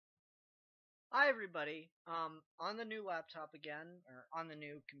Hi everybody. On the new laptop again, or on the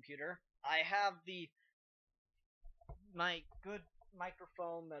new computer, I have the my good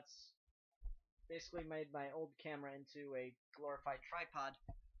microphone that's basically made my old camera into a glorified tripod,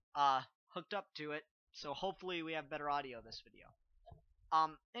 hooked up to it. So hopefully we have better audio this video.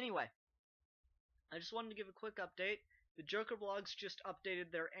 Anyway, I just wanted to give a quick update. The Joker Blogs just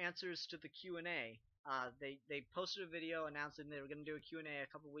updated their answers to the Q&A. They posted a video announcing they were going to do a Q&A a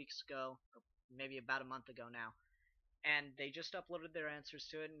couple weeks ago, or maybe about a month ago now, and they just uploaded their answers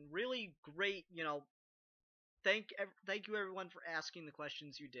to it. And really great, thank you everyone for asking the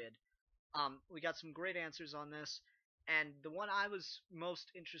questions you did. We got some great answers on this, and the one I was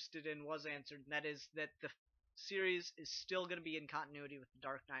most interested in was answered, and that is that the series is still going to be in continuity with the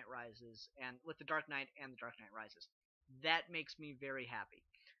Dark Knight Rises and with the Dark Knight and the Dark Knight Rises. That makes me very happy.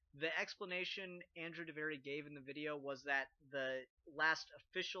 The explanation Andrew DeVary gave in the video was that the last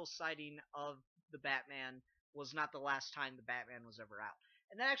official sighting of the Batman was not the last time the Batman was ever out.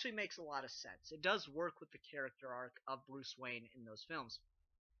 And that actually makes a lot of sense. It does work with the character arc of Bruce Wayne in those films.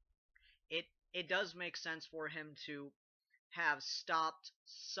 It does make sense for him to have stopped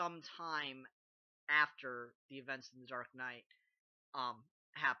some time after the events in the Dark Knight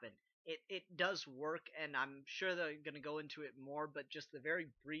happened. It does work, and I'm sure they're going to go into it more, but just the very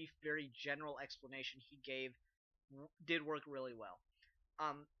brief, very general explanation he gave did work really well.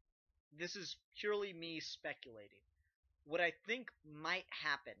 This is purely me speculating. What I think might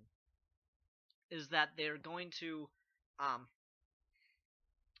happen is that um,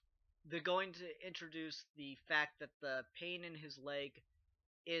 they're going to introduce the fact that the pain in his leg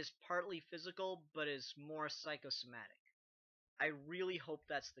is partly physical, but is more psychosomatic. I really hope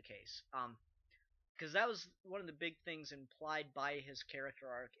that's the case. Because that was one of the big things implied by his character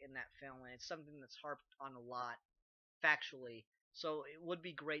arc in that film, and it's something that's harped on a lot factually. So it would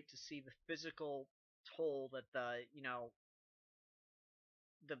be great to see the physical toll that the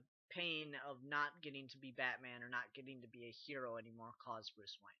pain of not getting to be Batman or not getting to be a hero anymore caused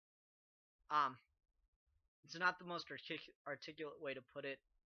Bruce Wayne. It's not the most articulate way to put it,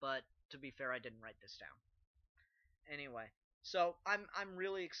 but to be fair, I didn't write this down. Anyway, so I'm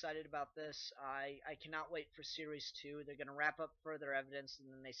really excited about this. I cannot wait for series 2. They're gonna wrap up further evidence,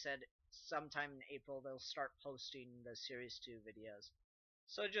 and then they said sometime in April they'll start posting the series 2 videos.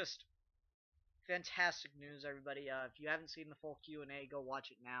 So just fantastic news, everybody. If you haven't seen the full Q&A, go watch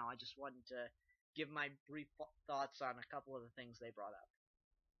it now. I just wanted to give my brief thoughts on a couple of the things they brought up.